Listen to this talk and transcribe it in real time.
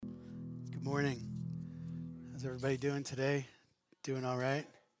Good morning. How's everybody doing today? Doing all right?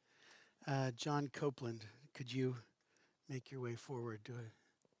 John Copeland, could you make your way forward?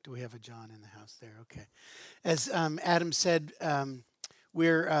 Do we have a John in the house there? Okay. As Adam said,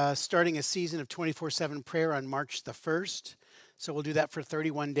 we're starting a season of 24/7 prayer on March the 1st. So we'll do that for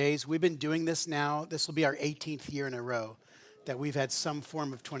 31 days. We've been doing this now. This will be our 18th year in a row that we've had some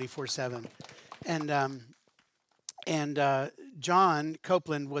form of 24/7. And John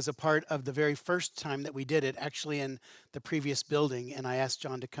Copeland was a part of the very first time that we did it, actually in the previous building. And I asked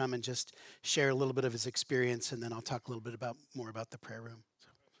John to come and just share a little bit of his experience, and then I'll talk a little bit more about the prayer room. So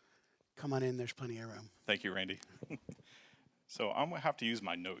come on in, there's plenty of room. Thank you, Randy. So I'm gonna have to use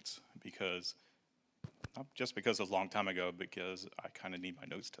my notes because, not just because it was a long time ago, because I kind of need my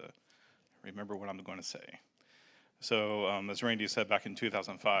notes to remember what I'm going to say. So as Randy said back in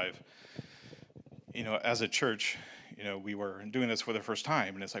 2005, as a church, we were doing this for the first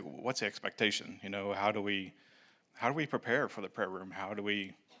time, and it's like, what's the expectation? How do we prepare for the prayer room? How do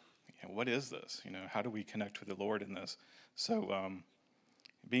we, what is this? How do we connect with the Lord in this? So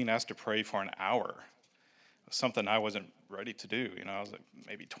being asked to pray for an hour was something I wasn't ready to do. I was like,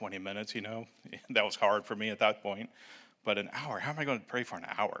 maybe 20 minutes, that was hard for me at that point. But an hour, how am I going to pray for an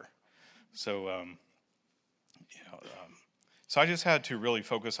hour? So, so I just had to really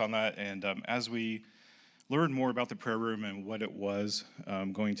focus on that. And as we learned more about the prayer room and what it was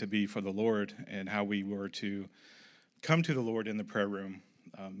going to be for the Lord and how we were to come to the Lord in the prayer room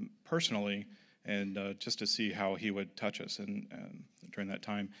personally, and just to see how he would touch us. And during that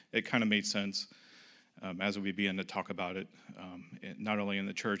time, it kind of made sense as we began to talk about it, not only in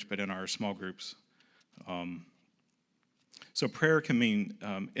the church, but in our small groups. So prayer can mean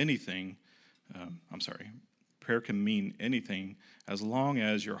anything. Prayer can mean anything as long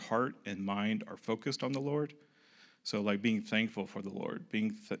as your heart and mind are focused on the Lord. So like being thankful for the Lord,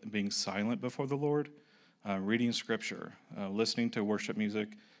 being silent before the Lord, reading scripture, listening to worship music,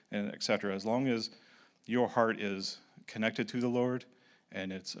 and etc. As long as your heart is connected to the Lord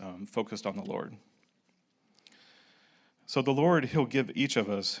and it's focused on the Lord. So the Lord, he'll give each of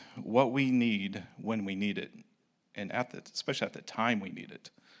us what we need when we need it, and especially at the time we need it,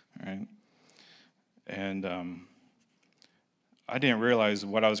 right? And I didn't realize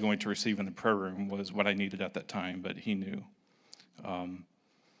what I was going to receive in the prayer room was what I needed at that time, but he knew.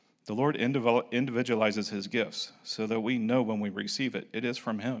 The Lord individualizes his gifts so that we know when we receive it, it is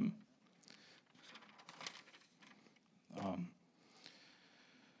from him.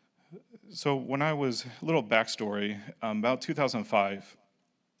 So when I was, a little backstory, about 2005,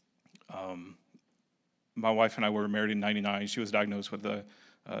 my wife and I were married in 99. She was diagnosed with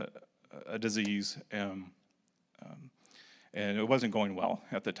a disease, and it wasn't going well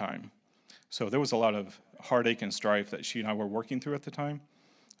at the time. So there was a lot of heartache and strife that she and I were working through at the time,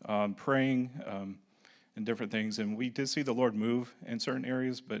 praying and different things. And we did see the Lord move in certain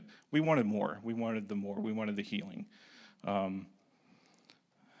areas, but we wanted more. We wanted the more. We wanted the healing.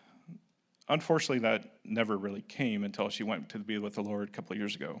 Unfortunately, that never really came until she went to be with the Lord a couple of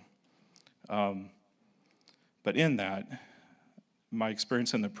years ago. But in that, my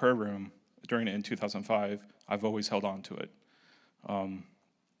experience in the prayer room during it in 2005, I've always held on to it.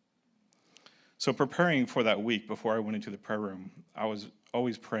 So preparing for that week before I went into the prayer room, I was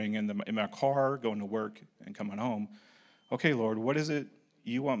always praying in my car, going to work and coming home. Okay, Lord, what is it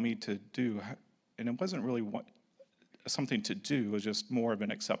you want me to do? And it wasn't really something to do, it was just more of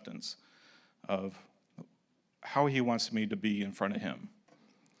an acceptance of how he wants me to be in front of him.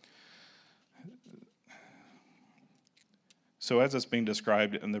 So as it's being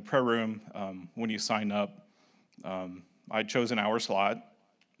described in the prayer room, when you sign up, I chose an hour slot.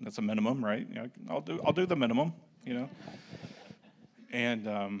 That's a minimum, right? I'll do the minimum,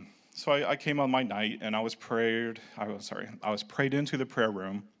 And so I came on my night, and I was prayed into the prayer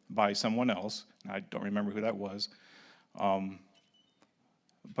room by someone else. I don't remember who that was.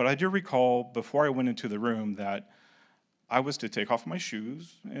 But I do recall before I went into the room that I was to take off my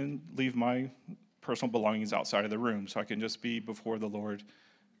shoes and leave my personal belongings outside of the room so I can just be before the Lord,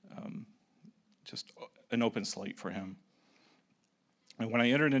 just an open slate for him. And when I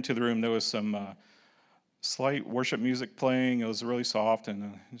entered into the room, there was some slight worship music playing. It was really soft,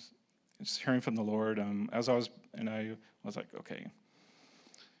 and just hearing from the Lord. I was like, okay,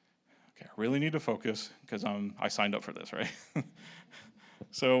 I really need to focus because I signed up for this, right?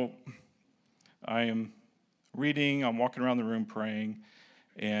 So I am reading, I'm walking around the room praying,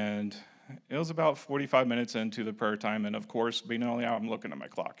 and it was about 45 minutes into the prayer time, and of course, being the only hour, I'm looking at my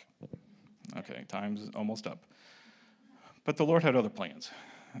clock. Okay, time's almost up. But the Lord had other plans.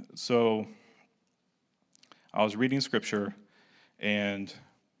 So I was reading scripture, and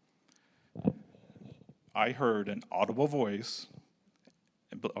I heard an audible voice.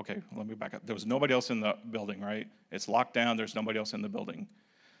 Okay, let me back up. There was nobody else in the building, right? It's locked down. There's nobody else in the building.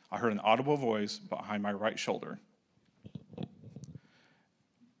 I heard an audible voice behind my right shoulder.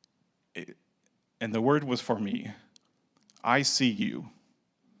 And the word was for me. I see you.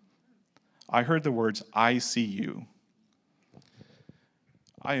 I heard the words, I see you.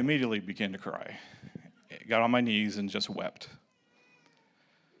 I immediately began to cry. Got on my knees and just wept.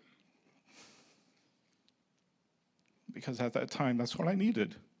 Because at that time, that's what I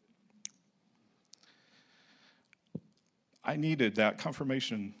needed. I needed that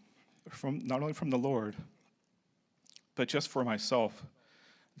confirmation from not only from the Lord, but just for myself,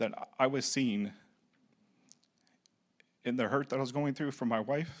 that I was seen in the hurt that I was going through for my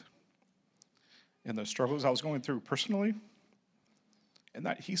wife, in the struggles I was going through personally, and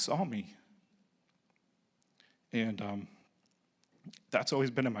that he saw me. And that's always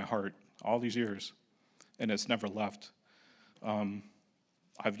been in my heart all these years, and it's never left.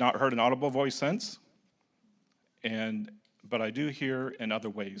 I've not heard an audible voice since, but I do hear in other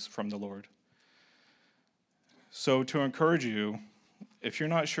ways from the Lord. So to encourage you, if you're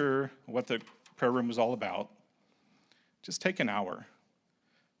not sure what the prayer room is all about, just take an hour.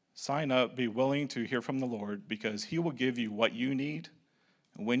 Sign up, be willing to hear from the Lord, because he will give you what you need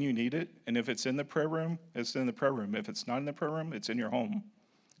when you need it. And if it's in the prayer room, it's in the prayer room. If it's not in the prayer room, it's in your home.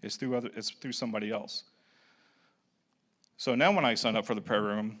 It's through somebody else. So now when I sign up for the prayer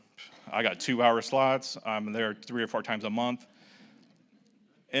room, I got 2-hour slots. I'm there 3 or 4 times a month,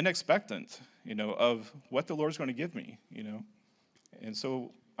 and expectant, of what the Lord's going to give me, And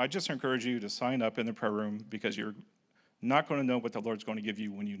so I just encourage you to sign up in the prayer room, because you're not going to know what the Lord's going to give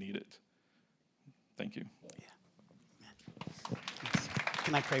you when you need it. Thank you. Yeah.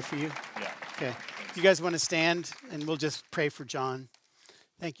 Can I pray for you? Yeah. Okay. You guys want to stand, and we'll just pray for John.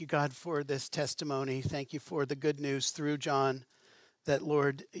 Thank you, God, for this testimony. Thank you for the good news through John, that,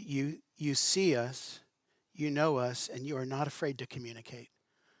 Lord, you see us, you know us, and you are not afraid to communicate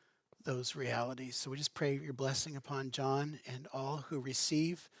those realities. So we just pray your blessing upon John and all who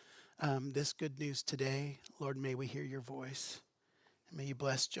receive this good news today. Lord, may we hear your voice. And may you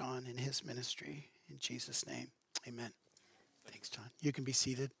bless John in his ministry. In Jesus' name, amen. Thanks, John. You can be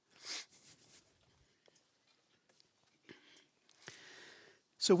seated.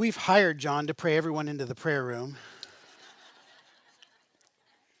 So we've hired John to pray everyone into the prayer room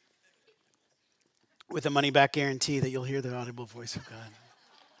with a money-back guarantee that you'll hear the audible voice of God.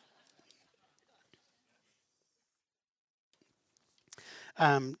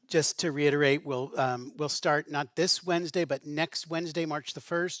 Just to reiterate, we'll start not this Wednesday, but next Wednesday, March the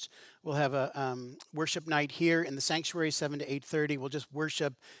 1st. We'll have a worship night here in the sanctuary, 7 to 8:30. We'll just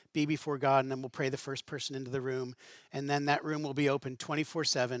worship, be before God, and then we'll pray the first person into the room. And then that room will be open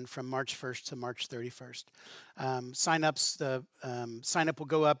 24/7 from March 1st to March 31st. Sign-ups, the sign-up will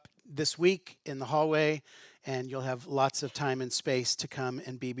go up this week in the hallway, and you'll have lots of time and space to come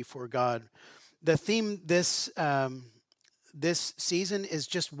and be before God. The theme this season is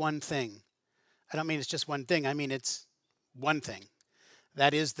just one thing. I don't mean it's just one thing. I mean it's one thing.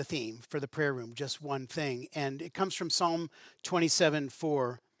 That is the theme for the prayer room, just one thing. And it comes from Psalm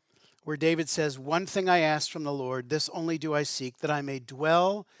 27:4, where David says, "One thing I ask from the Lord, this only do I seek, that I may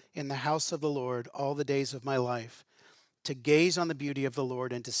dwell in the house of the Lord all the days of my life, to gaze on the beauty of the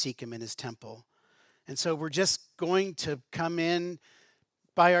Lord and to seek him in his temple." And so we're just going to come in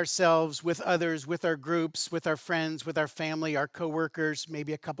by ourselves, with others, with our groups, with our friends, with our family, our coworkers,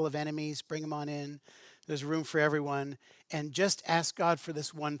 maybe a couple of enemies, bring them on in. There's room for everyone. And just ask God for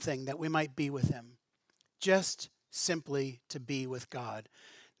this one thing, that we might be with him. Just simply to be with God.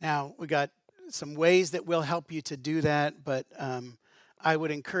 Now, we got some ways that will help you to do that, but I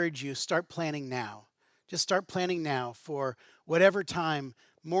would encourage you, start planning now. Just start planning now for whatever time,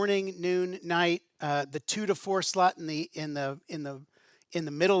 morning, noon, night, the 2 to 4 slot in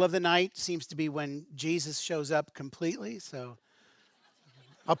the middle of the night seems to be when Jesus shows up completely. So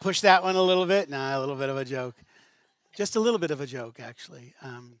I'll push that one a little bit. Nah, a little bit of a joke. Just a little bit of a joke, actually.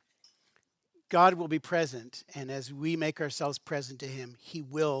 God will be present, and as we make ourselves present to him, he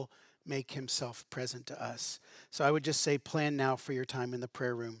will make himself present to us. So I would just say, plan now for your time in the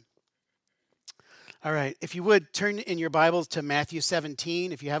prayer room. All right, if you would, turn in your Bibles to Matthew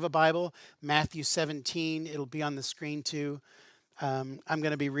 17. If you have a Bible, Matthew 17, it'll be on the screen too. I'm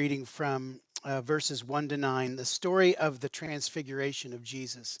going to be reading from verses 1 to 9, the story of the transfiguration of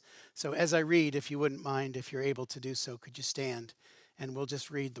Jesus. So as I read, if you wouldn't mind, if you're able to do so, could you stand? And we'll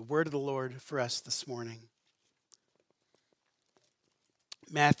just read the word of the Lord for us this morning.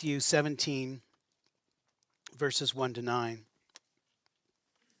 Matthew 17, verses 1 to 9.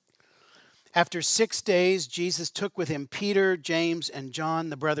 After 6 days, Jesus took with him Peter, James, and John,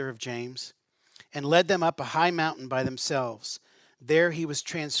 the brother of James, and led them up a high mountain by themselves. There he was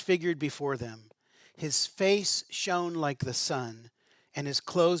transfigured before them. His face shone like the sun, and his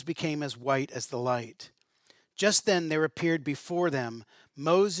clothes became as white as the light. Just then there appeared before them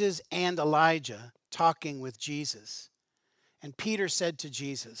Moses and Elijah talking with Jesus. And Peter said to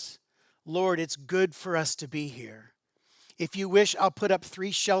Jesus, "Lord, it's good for us to be here. If you wish, I'll put up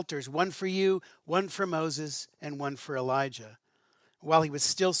 3 shelters, one for you, one for Moses, and one for Elijah." While he was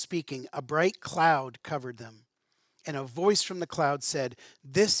still speaking, a bright cloud covered them. And a voice from the cloud said,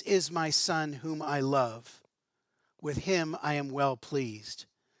 "This is my son whom I love. With him I am well pleased.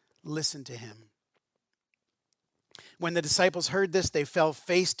 Listen to him." When the disciples heard this, they fell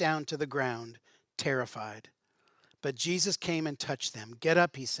face down to the ground, terrified. But Jesus came and touched them. "Get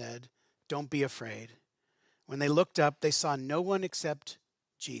up," he said. "Don't be afraid." When they looked up, they saw no one except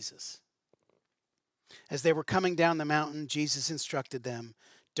Jesus. As they were coming down the mountain, Jesus instructed them,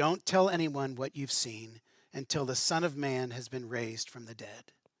 "Don't tell anyone what you've seen until the Son of Man has been raised from the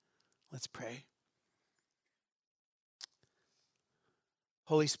dead." Let's pray.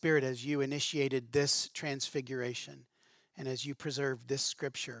 Holy Spirit, as you initiated this transfiguration and as you preserved this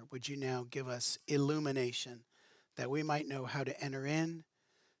scripture, would you now give us illumination that we might know how to enter in,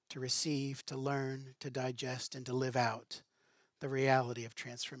 to receive, to learn, to digest, and to live out the reality of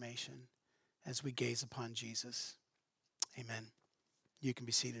transformation as we gaze upon Jesus. Amen. You can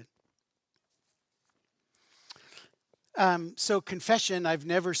be seated. So confession, I've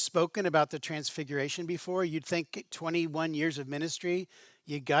never spoken about the transfiguration before. You'd think 21 years of ministry,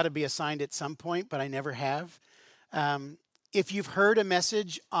 you got to be assigned at some point, but I never have. If you've heard a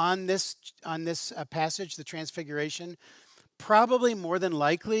message on this passage, the transfiguration, probably more than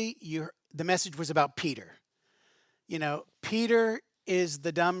likely the message was about Peter. You know, Peter is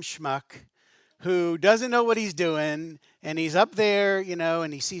the dumb schmuck who doesn't know what he's doing, and he's up there, you know,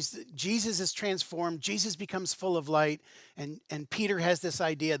 and he sees Jesus is transformed. Jesus becomes full of light, and Peter has this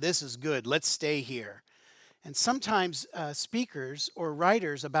idea, this is good, let's stay here. And sometimes speakers or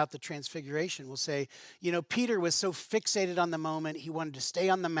writers about the transfiguration will say, you know, Peter was so fixated on the moment, he wanted to stay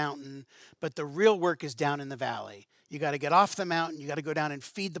on the mountain, but the real work is down in the valley. You got to get off the mountain, you got to go down and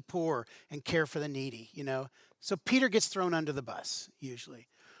feed the poor and care for the needy, you know. So Peter gets thrown under the bus, usually.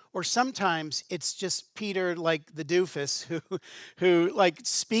 Or sometimes it's just Peter, like the doofus, who like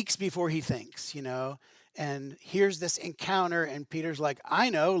speaks before he thinks, you know. And here's this encounter, and Peter's like, I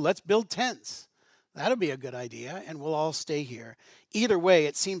know, let's build tents. That'll be a good idea, and we'll all stay here. Either way,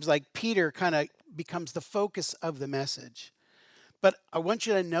 it seems like Peter kind of becomes the focus of the message. But I want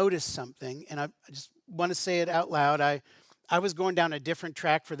you to notice something, and I just want to say it out loud. I was going down a different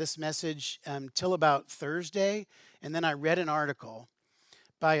track for this message till about Thursday, and then I read an article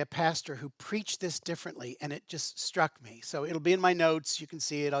by a pastor who preached this differently, and it just struck me. So it'll be in my notes. You can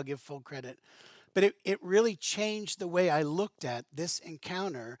see it. I'll give full credit. But it really changed the way I looked at this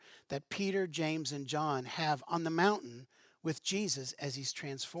encounter that Peter, James, and John have on the mountain with Jesus as he's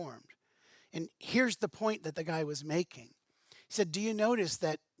transformed. And here's the point that the guy was making. He said, do you notice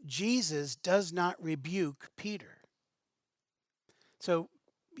that Jesus does not rebuke Peter? So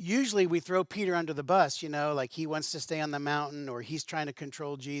usually we throw Peter under the bus, you know, like he wants to stay on the mountain or he's trying to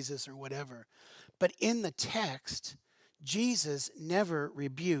control Jesus or whatever. But in the text, Jesus never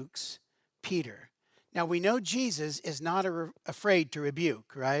rebukes Peter. Now we know Jesus is not afraid to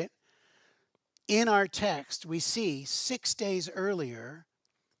rebuke, right? In our text, we see 6 days earlier,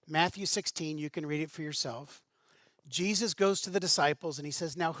 Matthew 16, you can read it for yourself. Jesus goes to the disciples and he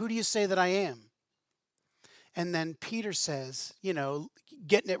says, now who do you say that I am? And then Peter says, you know,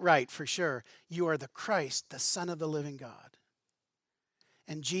 getting it right for sure, you are the Christ, the Son of the living God.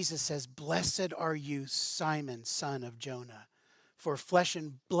 And Jesus says, blessed are you, Simon, son of Jonah, for flesh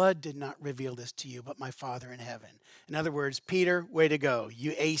and blood did not reveal this to you, but my Father in heaven. In other words, Peter, way to go.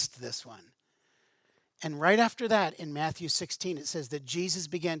 You aced this one. And right after that, in Matthew 16, it says that Jesus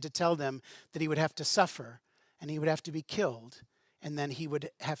began to tell them that he would have to suffer and he would have to be killed. And then he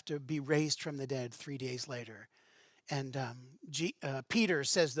would have to be raised from the dead 3 days later. And Peter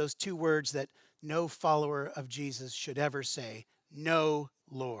says those 2 words that no follower of Jesus should ever say, no,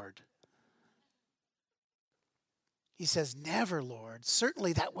 Lord. He says, never, Lord.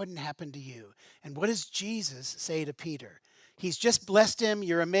 Certainly that wouldn't happen to you. And what does Jesus say to Peter? He's just blessed him.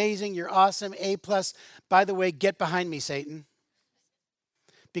 You're amazing. You're awesome. A+. By the way, get behind me, Satan.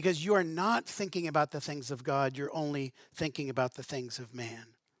 Because you are not thinking about the things of God. You're only thinking about the things of man.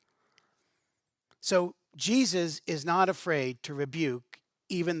 So Jesus is not afraid to rebuke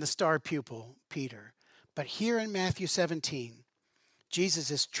even the star pupil, Peter. But here in Matthew 17,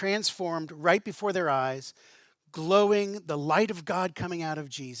 Jesus is transformed right before their eyes, glowing, the light of God coming out of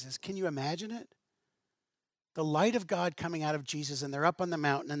Jesus. Can you imagine it? The light of God coming out of Jesus, and they're up on the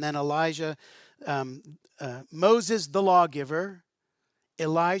mountain, and then Elijah, Moses, the lawgiver,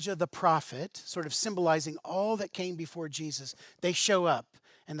 Elijah, the prophet, sort of symbolizing all that came before Jesus. They show up,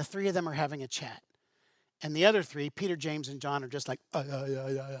 and the three of them are having a chat. And the other three, Peter, James, and John, are just like,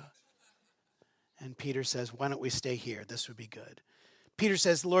 And Peter says, why don't we stay here? This would be good. Peter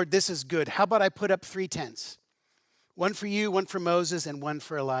says, Lord, this is good. How about I put up 3 tents? One for you, one for Moses, and one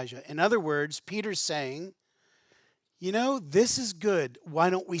for Elijah. In other words, Peter's saying, this is good. Why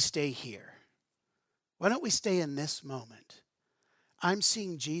don't we stay here? Why don't we stay in this moment? I'm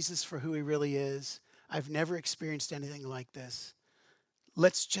seeing Jesus for who he really is. I've never experienced anything like this.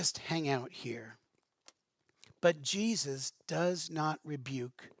 Let's just hang out here. But Jesus does not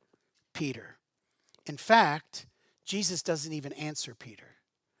rebuke Peter. In fact, Jesus doesn't even answer Peter.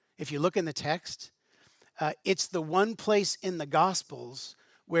 If you look in the text, it's the one place in the Gospels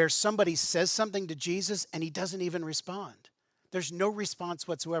where somebody says something to Jesus and he doesn't even respond. There's no response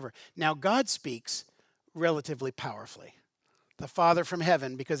whatsoever. Now, God speaks relatively powerfully. The Father from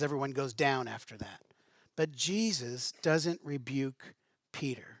heaven, because everyone goes down after that. But Jesus doesn't rebuke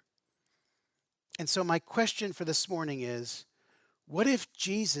Peter. And so my question for this morning is, what if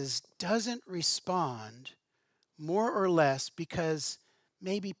Jesus doesn't respond more or less because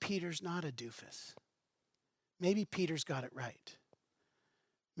maybe Peter's not a doofus? Maybe Peter's got it right.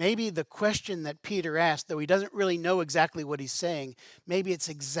 Maybe the question that Peter asked, though he doesn't really know exactly what he's saying, maybe it's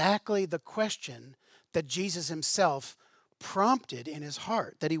exactly the question that Jesus himself prompted in his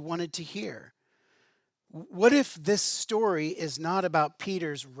heart that he wanted to hear. What if this story is not about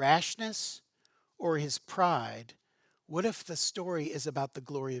Peter's rashness or his pride? What if the story is about the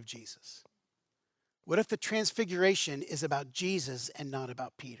glory of Jesus? What if the transfiguration is about Jesus and not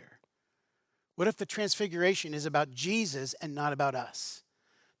about Peter? What if the transfiguration is about Jesus and not about us?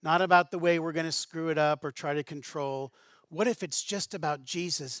 Not about the way we're going to screw it up or try to control. What if it's just about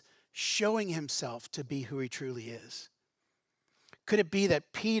Jesus showing himself to be who he truly is? Could it be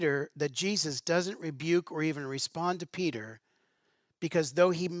that Jesus doesn't rebuke or even respond to Peter because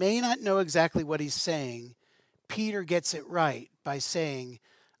though he may not know exactly what he's saying, Peter gets it right by saying,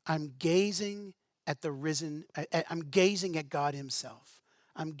 I'm gazing at I'm gazing at God himself.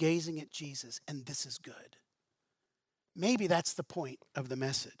 I'm gazing at Jesus, and this is good. Maybe that's the point of the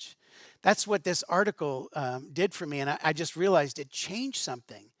message. That's what this article did for me, and I just realized it changed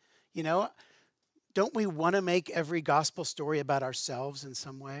something. Don't we want to make every gospel story about ourselves in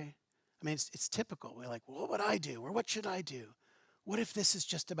some way? I mean, it's typical. We're like, well, what would I do? Or what should I do? What if this is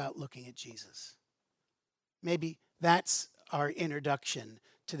just about looking at Jesus? Maybe that's our introduction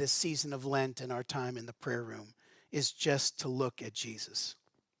to this season of Lent and our time in the prayer room, is just to look at Jesus.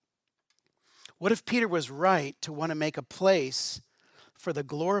 What if Peter was right to want to make a place for the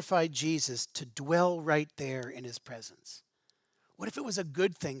glorified Jesus to dwell right there in his presence? What if it was a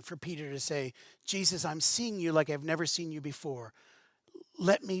good thing for Peter to say, Jesus, I'm seeing you like I've never seen you before.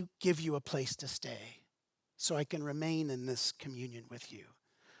 Let me give you a place to stay so I can remain in this communion with you.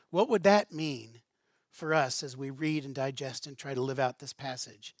 What would that mean for us as we read and digest and try to live out this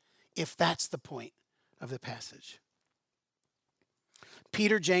passage, if that's the point of the passage?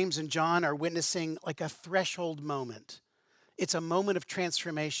 Peter, James, and John are witnessing like a threshold moment. It's a moment of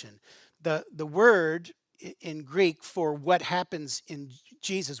transformation. The word in Greek for what happens in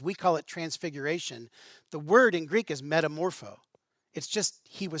Jesus, we call it transfiguration. The word in Greek is metamorpho. It's just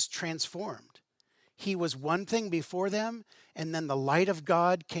he was transformed. He was one thing before them, and then the light of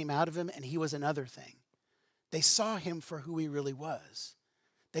God came out of him, and he was another thing. They saw him for who he really was.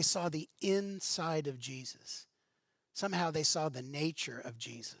 They saw the inside of Jesus. Somehow they saw the nature of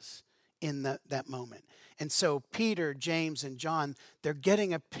Jesus in that moment. And so Peter, James, and John, they're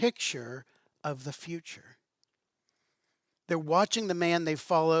getting a picture of the future. They're watching the man they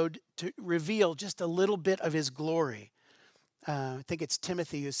followed to reveal just a little bit of his glory. I think it's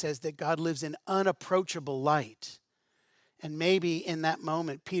Timothy who says that God lives in unapproachable light. And maybe in that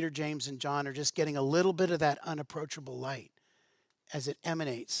moment, Peter, James, and John are just getting a little bit of that unapproachable light as it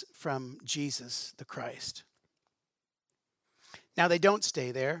emanates from Jesus, the Christ. Now, they don't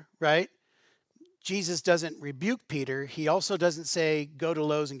stay there, right? Jesus doesn't rebuke Peter. He also doesn't say, go to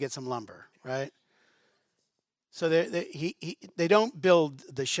Lowe's and get some lumber, right? So they don't build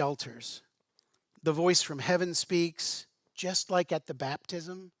the shelters. The voice from heaven speaks, just like at the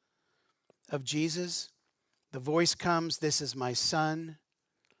baptism of Jesus. The voice comes, this is my son,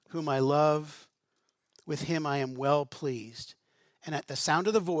 whom I love. With him I am well pleased. And at the sound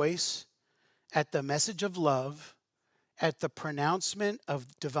of the voice, at the message of love, at the pronouncement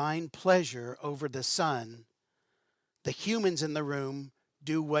of divine pleasure over the Son, the humans in the room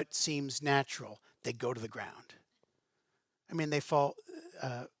do what seems natural. They go to the ground. I mean, they fall.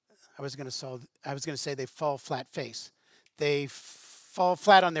 I was going to say they fall flat face. They fall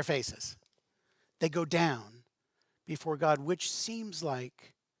flat on their faces. They go down before God, which seems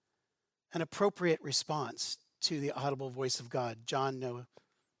like an appropriate response to the audible voice of God. John, no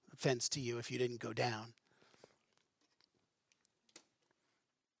offense to you if you didn't go down.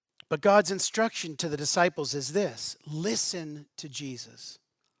 But God's instruction to the disciples is this: listen to Jesus.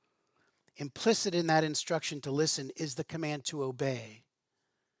 Implicit in that instruction to listen is the command to obey.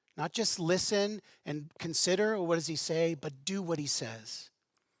 Not just listen and consider, or what does he say, but do what he says.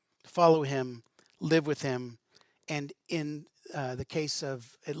 Follow him, live with him, and in the case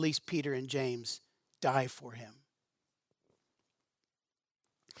of at least Peter and James, die for him.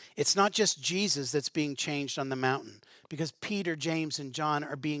 It's not just Jesus that's being changed on the mountain, because Peter, James, and John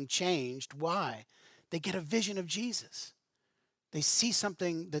are being changed. Why? They get a vision of Jesus. They see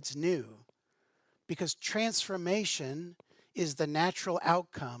something that's new, because transformation is the natural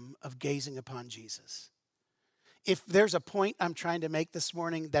outcome of gazing upon Jesus. If there's a point I'm trying to make this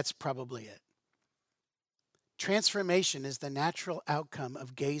morning, that's probably it. Transformation is the natural outcome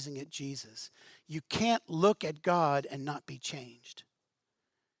of gazing at Jesus. You can't look at God and not be changed.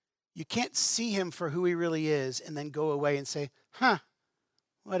 You can't see him for who he really is and then go away and say,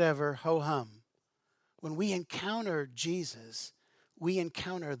 whatever, ho-hum. When we encounter Jesus, we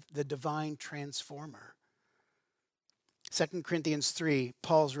encounter the divine transformer. 2 Corinthians 3,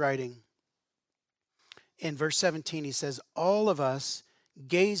 Paul's writing. In verse 17, he says, all of us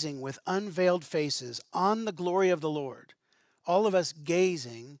gazing with unveiled faces on the glory of the Lord. All of us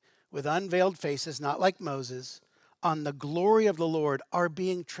gazing with unveiled faces, not like Moses, on the glory of the Lord are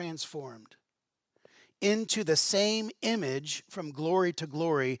being transformed into the same image from glory to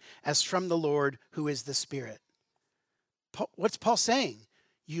glory as from the Lord who is the Spirit. What's Paul saying?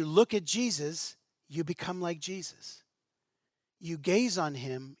 You look at Jesus, you become like Jesus. You gaze on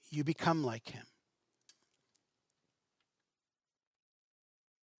him, you become like him.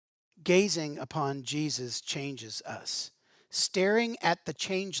 Gazing upon Jesus changes us. Staring at the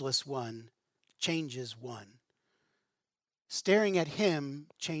changeless one changes one. Staring at him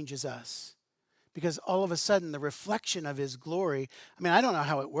changes us. Because all of a sudden, the reflection of his glory, I don't know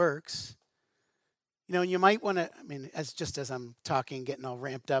how it works. And you might want to, as I'm talking, getting all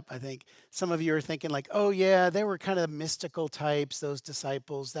ramped up, I think some of you are thinking like, oh yeah, they were kind of mystical types, those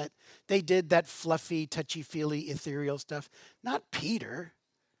disciples, that they did that fluffy, touchy-feely, ethereal stuff. Not Peter.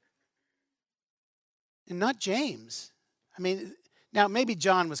 And not James. Now maybe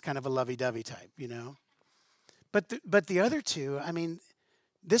John was kind of a lovey-dovey type, But the other two,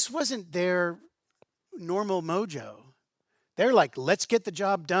 this wasn't their normal mojo. They're like, let's get the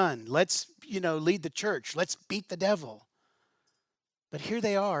job done. Let's, lead the church. Let's beat the devil. But here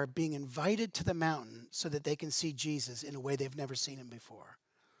they are being invited to the mountain so that they can see Jesus in a way they've never seen him before.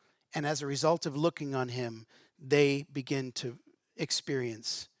 And as a result of looking on him, they begin to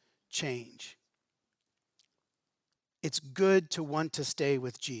experience change. It's good to want to stay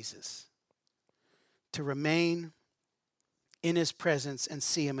with Jesus, to remain in his presence and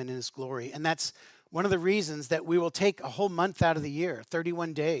see him in his glory. And that's one of the reasons that we will take a whole month out of the year,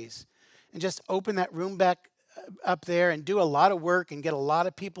 31 days, and just open that room back up there and do a lot of work and get a lot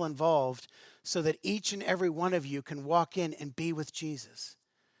of people involved so that each and every one of you can walk in and be with Jesus.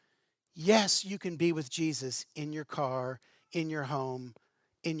 Yes, you can be with Jesus in your car, in your home,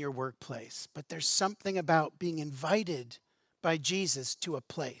 in your workplace. But there's something about being invited by Jesus to a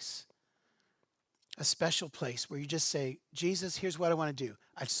place, a special place where you just say, Jesus, here's what I want to do.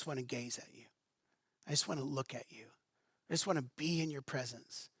 I just want to gaze at you. I just want to look at you. I just want to be in your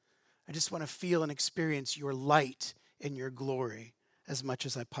presence. I just want to feel and experience your light and your glory as much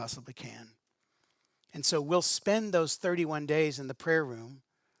as I possibly can. And so we'll spend those 31 days in the prayer room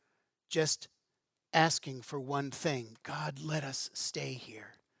just asking for one thing. God, let us stay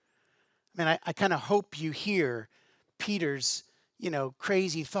here. I kind of hope you hear Peter's,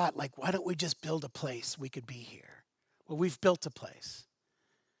 crazy thought, like, why don't we just build a place we could be here? Well, we've built a place.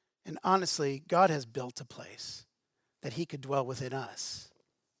 And honestly, God has built a place that he could dwell within us.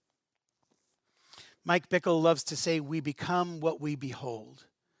 Mike Bickle loves to say, we become what we behold.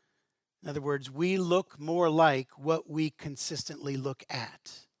 In other words, we look more like what we consistently look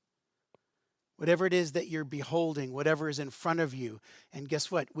at. Whatever it is that you're beholding, whatever is in front of you. And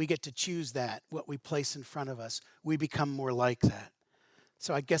guess what? We get to choose that, what we place in front of us. We become more like that.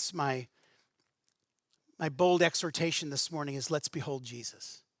 So I guess my bold exhortation this morning is let's behold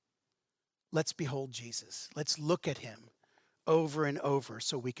Jesus. Let's behold Jesus. Let's look at him over and over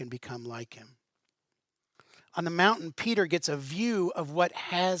so we can become like him. On the mountain, Peter gets a view of what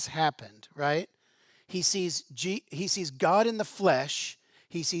has happened, right? He sees God in the flesh.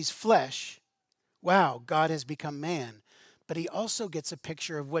 He sees flesh. Wow, God has become man. But he also gets a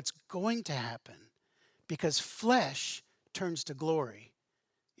picture of what's going to happen because flesh turns to glory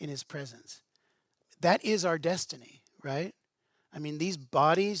in his presence. That is our destiny, right? I mean, these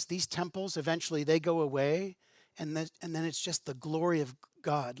bodies, these temples, eventually they go away, and then it's just the glory of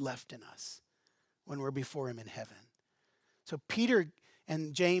God left in us when we're before him in heaven. So Peter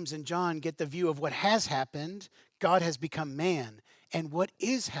and James and John get the view of what has happened. God has become man. And what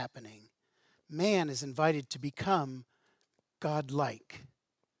is happening? Man is invited to become God-like.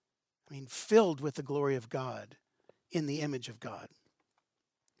 I mean, filled with the glory of God, in the image of God.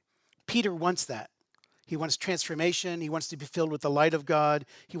 Peter wants that. He wants transformation. He wants to be filled with the light of God.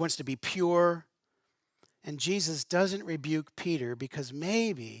 He wants to be pure. And Jesus doesn't rebuke Peter because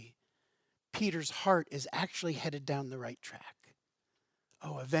maybe Peter's heart is actually headed down the right track.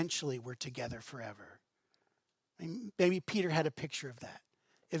 Oh, eventually we're together forever. I mean, maybe Peter had a picture of that.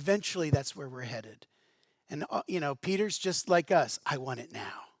 Eventually that's where we're headed. And, Peter's just like us. I want it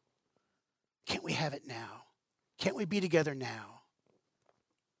now. Can't we have it now? Can't we be together now?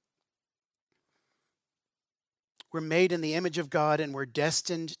 We're made in the image of God and we're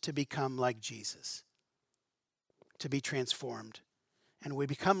destined to become like Jesus, to be transformed. And we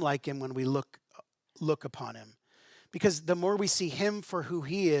become like him when we look upon him. Because the more we see him for who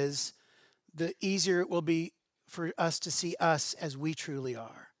he is, the easier it will be for us to see us as we truly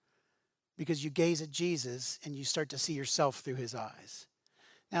are. Because you gaze at Jesus and you start to see yourself through his eyes.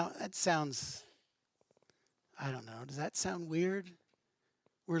 Now, that sounds, I don't know, does that sound weird?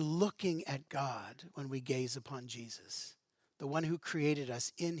 We're looking at God when we gaze upon Jesus, the one who created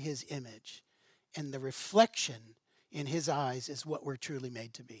us in his image. And the reflection in his eyes is what we're truly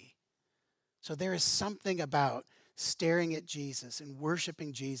made to be. So there is something about staring at Jesus and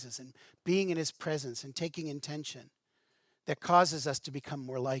worshiping Jesus and being in his presence and taking intention that causes us to become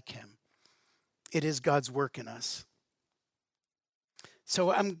more like him. It is God's work in us.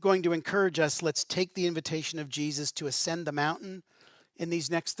 So I'm going to encourage us, let's take the invitation of Jesus to ascend the mountain in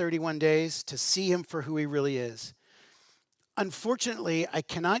these next 31 days to see him for who he really is. Unfortunately, I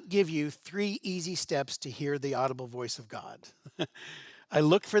cannot give you 3 easy steps to hear the audible voice of God. I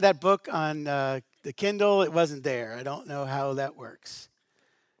looked for that book on the Kindle. It wasn't there. I don't know how that works.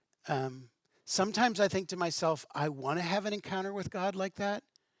 Sometimes I think to myself, I want to have an encounter with God like that.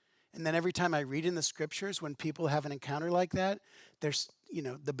 And then every time I read in the scriptures, when people have an encounter like that, there's,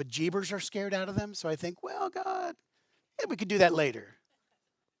 the bejeebers are scared out of them. So I think, well, God, we could do that later.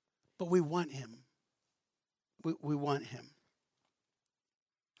 But we want him. We want him.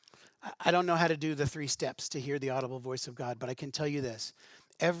 I don't know how to do the 3 steps to hear the audible voice of God, but I can tell you this.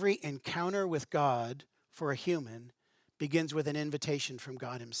 Every encounter with God for a human begins with an invitation from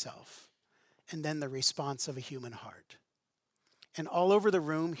God himself, and then the response of a human heart. And all over the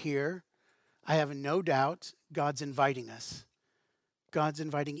room here, I have no doubt God's inviting us. God's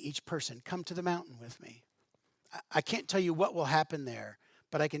inviting each person, come to the mountain with me. I can't tell you what will happen there,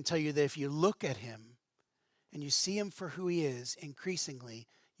 but I can tell you that if you look at him and you see him for who he is, increasingly,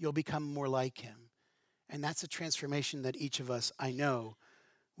 you'll become more like him. And that's a transformation that each of us, I know,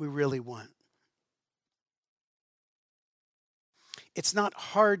 we really want. It's not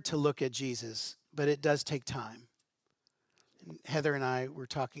hard to look at Jesus, but it does take time. And Heather and I were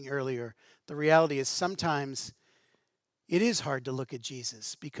talking earlier. The reality is sometimes it is hard to look at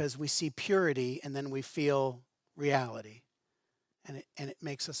Jesus because we see purity and then we feel reality. And it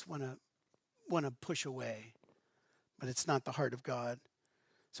makes us want to push away. But it's not the heart of God.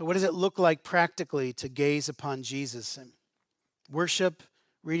 So what does it look like practically to gaze upon Jesus? And worship,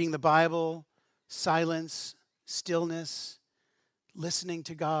 reading the Bible, silence, stillness, listening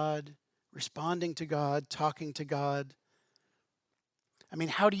to God, responding to God, talking to God. I mean,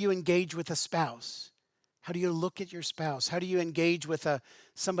 how do you engage with a spouse? How do you look at your spouse? How do you engage with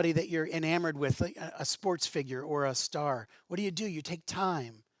somebody that you're enamored with, a sports figure or a star? What do? You take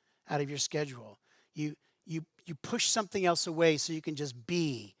time out of your schedule. You push something else away so you can just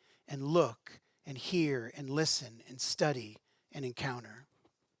be and look and hear and listen and study and encounter.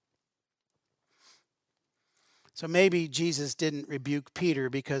 So maybe Jesus didn't rebuke Peter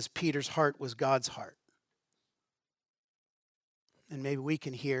because Peter's heart was God's heart. And maybe we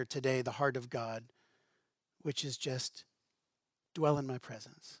can hear today the heart of God, which is just dwell in my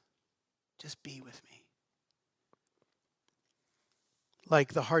presence. Just be with me.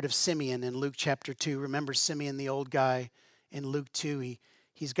 Like the heart of Simeon in Luke chapter 2. Remember Simeon, the old guy in Luke 2?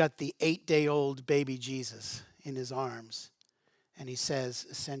 He's got the 8-day-old baby Jesus in his arms. And he says,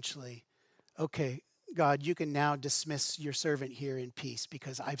 essentially, okay, God, you can now dismiss your servant here in peace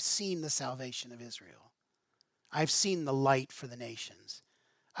because I've seen the salvation of Israel. I've seen the light for the nations.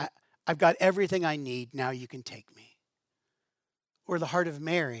 I've got everything I need. Now you can take me. Or the heart of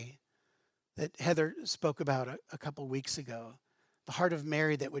Mary that Heather spoke about a couple weeks ago. The heart of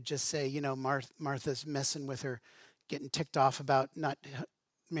Mary that would just say, Martha's messing with her, getting ticked off about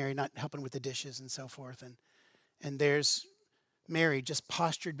Mary not helping with the dishes and so forth. And there's Mary just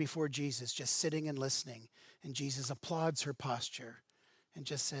postured before Jesus, just sitting and listening. And Jesus applauds her posture and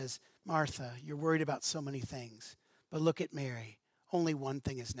just says, Martha, you're worried about so many things, but look at Mary. Only one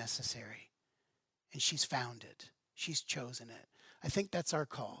thing is necessary. And she's found it. She's chosen it. I think that's our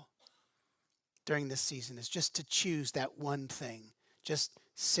call during this season, is just to choose that one thing. Just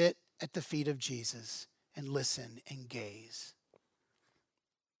sit at the feet of Jesus and listen and gaze.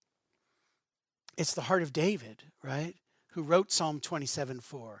 It's the heart of David, right? Who wrote Psalm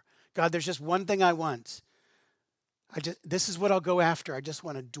 27:4. God, there's just one thing I want. This is what I'll go after. I just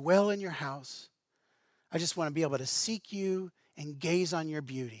want to dwell in your house. I just want to be able to seek you and gaze on your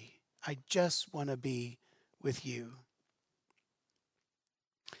beauty. I just want to be with you.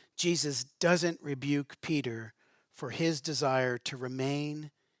 Jesus doesn't rebuke Peter for his desire to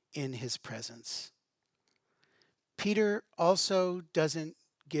remain in his presence. Jesus also doesn't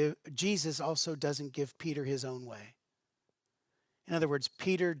give Peter his own way. In other words,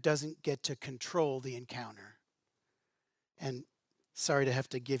 Peter doesn't get to control the encounter. And sorry to have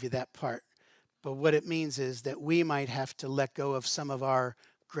to give you that part, but what it means is that we might have to let go of some of our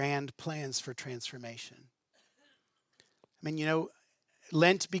grand plans for transformation. I mean,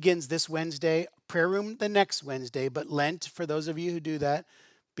 Lent begins this Wednesday, prayer room the next Wednesday, but Lent, for those of you who do that,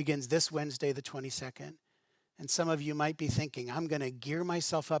 begins this Wednesday, the 22nd. And some of you might be thinking, I'm going to gear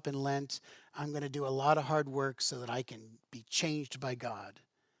myself up in Lent. I'm going to do a lot of hard work so that I can be changed by God.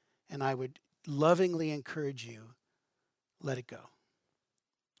 And I would lovingly encourage you, let it go.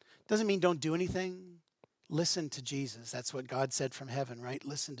 Doesn't mean don't do anything. Listen to Jesus. That's what God said from heaven, right?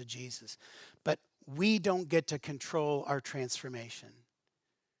 Listen to Jesus. But we don't get to control our transformation.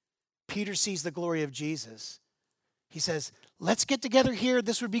 Peter sees the glory of Jesus. He says, let's get together here.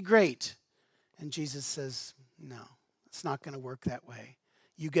 This would be great. And Jesus says, no, it's not going to work that way.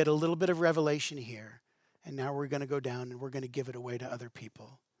 You get a little bit of revelation here, and now we're going to go down and we're going to give it away to other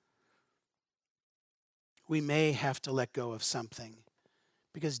people. We may have to let go of something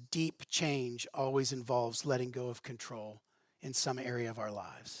because deep change always involves letting go of control in some area of our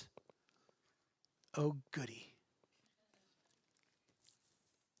lives. Oh, goody.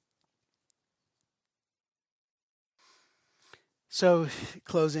 So,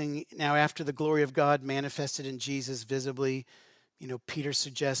 closing, now after the glory of God manifested in Jesus visibly, Peter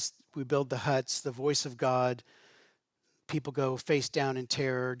suggests we build the huts, the voice of God. People go face down in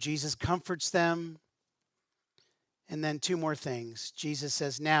terror. Jesus comforts them. And then two more things. Jesus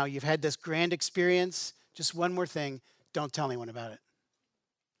says, now you've had this grand experience. Just one more thing. Don't tell anyone about it.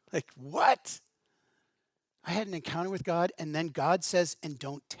 Like, what? I had an encounter with God, and then God says, and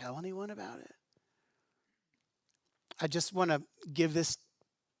don't tell anyone about it? I just want to give this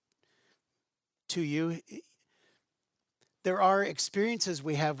to you. There are experiences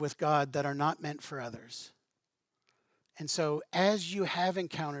we have with God that are not meant for others. And so as you have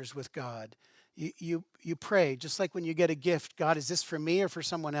encounters with God, you pray, just like when you get a gift, God, is this for me or for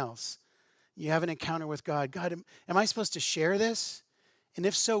someone else? You have an encounter with God. God, am I supposed to share this? And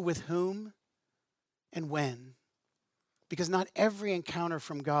if so, with whom and when? Because not every encounter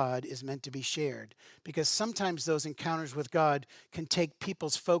from God is meant to be shared. Because sometimes those encounters with God can take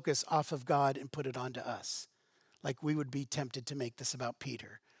people's focus off of God and put it onto us. Like we would be tempted to make this about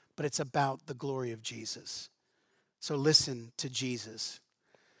Peter. But it's about the glory of Jesus. So listen to Jesus.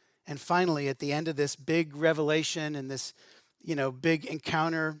 And finally, at the end of this big revelation and this, big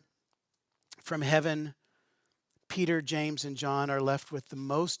encounter from heaven, Peter, James, and John are left with the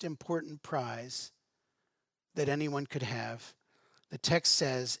most important prize that anyone could have. The text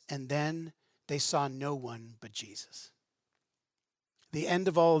says, and then they saw no one but Jesus. The end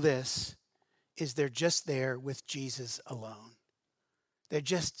of all this is they're just there with Jesus alone. They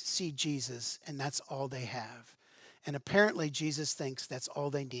just see Jesus, and that's all they have. And apparently Jesus thinks that's all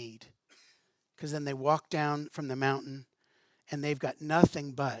they need. Because then they walk down from the mountain, and they've got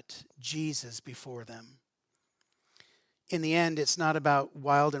nothing but Jesus before them. In the end, it's not about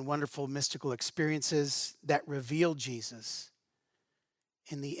wild and wonderful mystical experiences that reveal Jesus.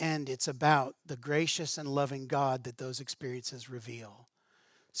 In the end, it's about the gracious and loving God that those experiences reveal.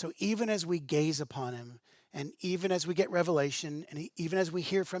 So even as we gaze upon him And even as we get revelation, and even as we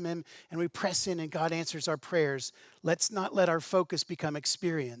hear from him and we press in and God answers our prayers, let's not let our focus become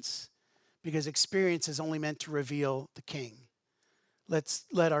experience, because experience is only meant to reveal the king. Let's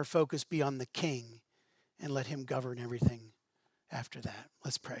let our focus be on the king and let him govern everything after that.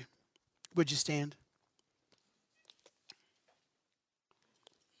 Let's pray. Would you stand?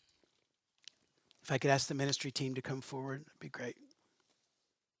 If I could ask the ministry team to come forward, that'd be great.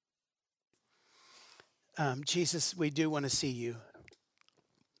 Jesus, we do want to see you.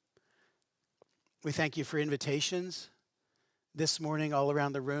 We thank you for invitations this morning all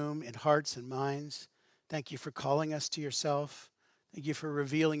around the room in hearts and minds. Thank you for calling us to yourself. Thank you for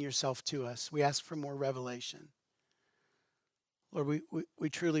revealing yourself to us. We ask for more revelation. Lord, we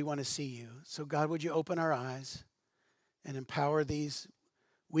truly want to see you. So God, would you open our eyes and empower these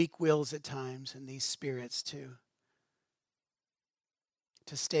weak wills at times and these spirits to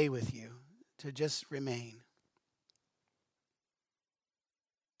stay with you, to just remain.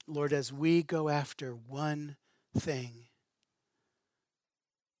 Lord, as we go after one thing,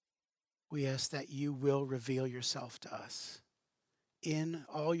 we ask that you will reveal yourself to us in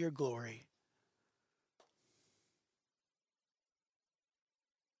all your glory.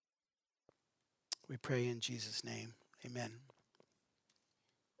 We pray in Jesus' name. Amen.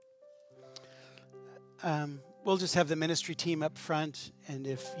 We'll just have the ministry team up front, and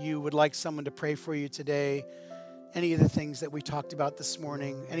if you would like someone to pray for you today, any of the things that we talked about this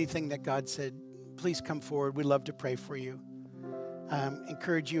morning, anything that God said, please come forward. We'd love to pray for you.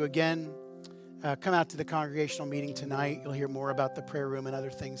 Encourage you again, come out to the congregational meeting tonight. You'll hear more about the prayer room and other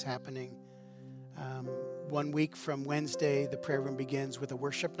things happening. 1 week from Wednesday, the prayer room begins with a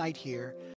worship night here.